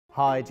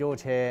Hi,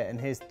 George here,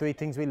 and here's 3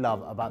 things we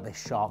love about this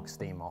Shark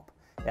steam mop.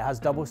 It has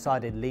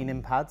double-sided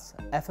lean-in pads,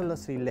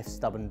 effortlessly lifts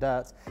stubborn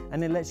dirt,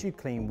 and it lets you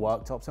clean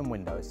worktops and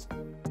windows.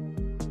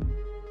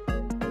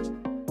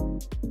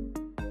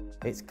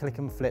 Its click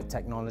and flip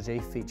technology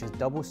features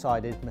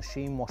double-sided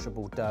machine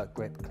washable dirt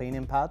grip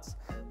cleaning pads,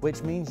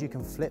 which means you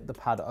can flip the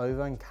pad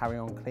over and carry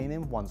on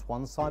cleaning once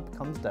one side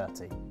becomes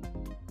dirty.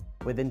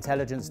 With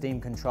intelligent steam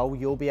control,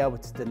 you'll be able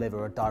to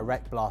deliver a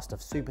direct blast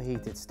of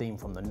superheated steam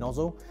from the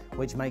nozzle,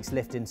 which makes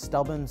lifting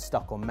stubborn,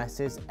 stuck on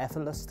messes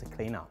effortless to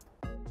clean up.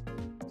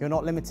 You're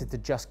not limited to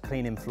just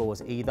cleaning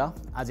floors either,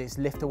 as its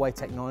lift-away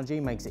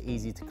technology makes it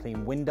easy to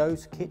clean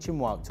windows, kitchen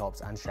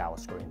worktops and shower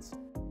screens.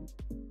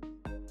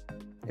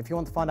 If you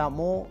want to find out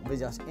more,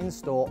 visit us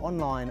in-store,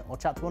 online or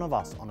chat to one of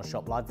us on a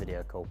Shop Live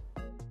video call.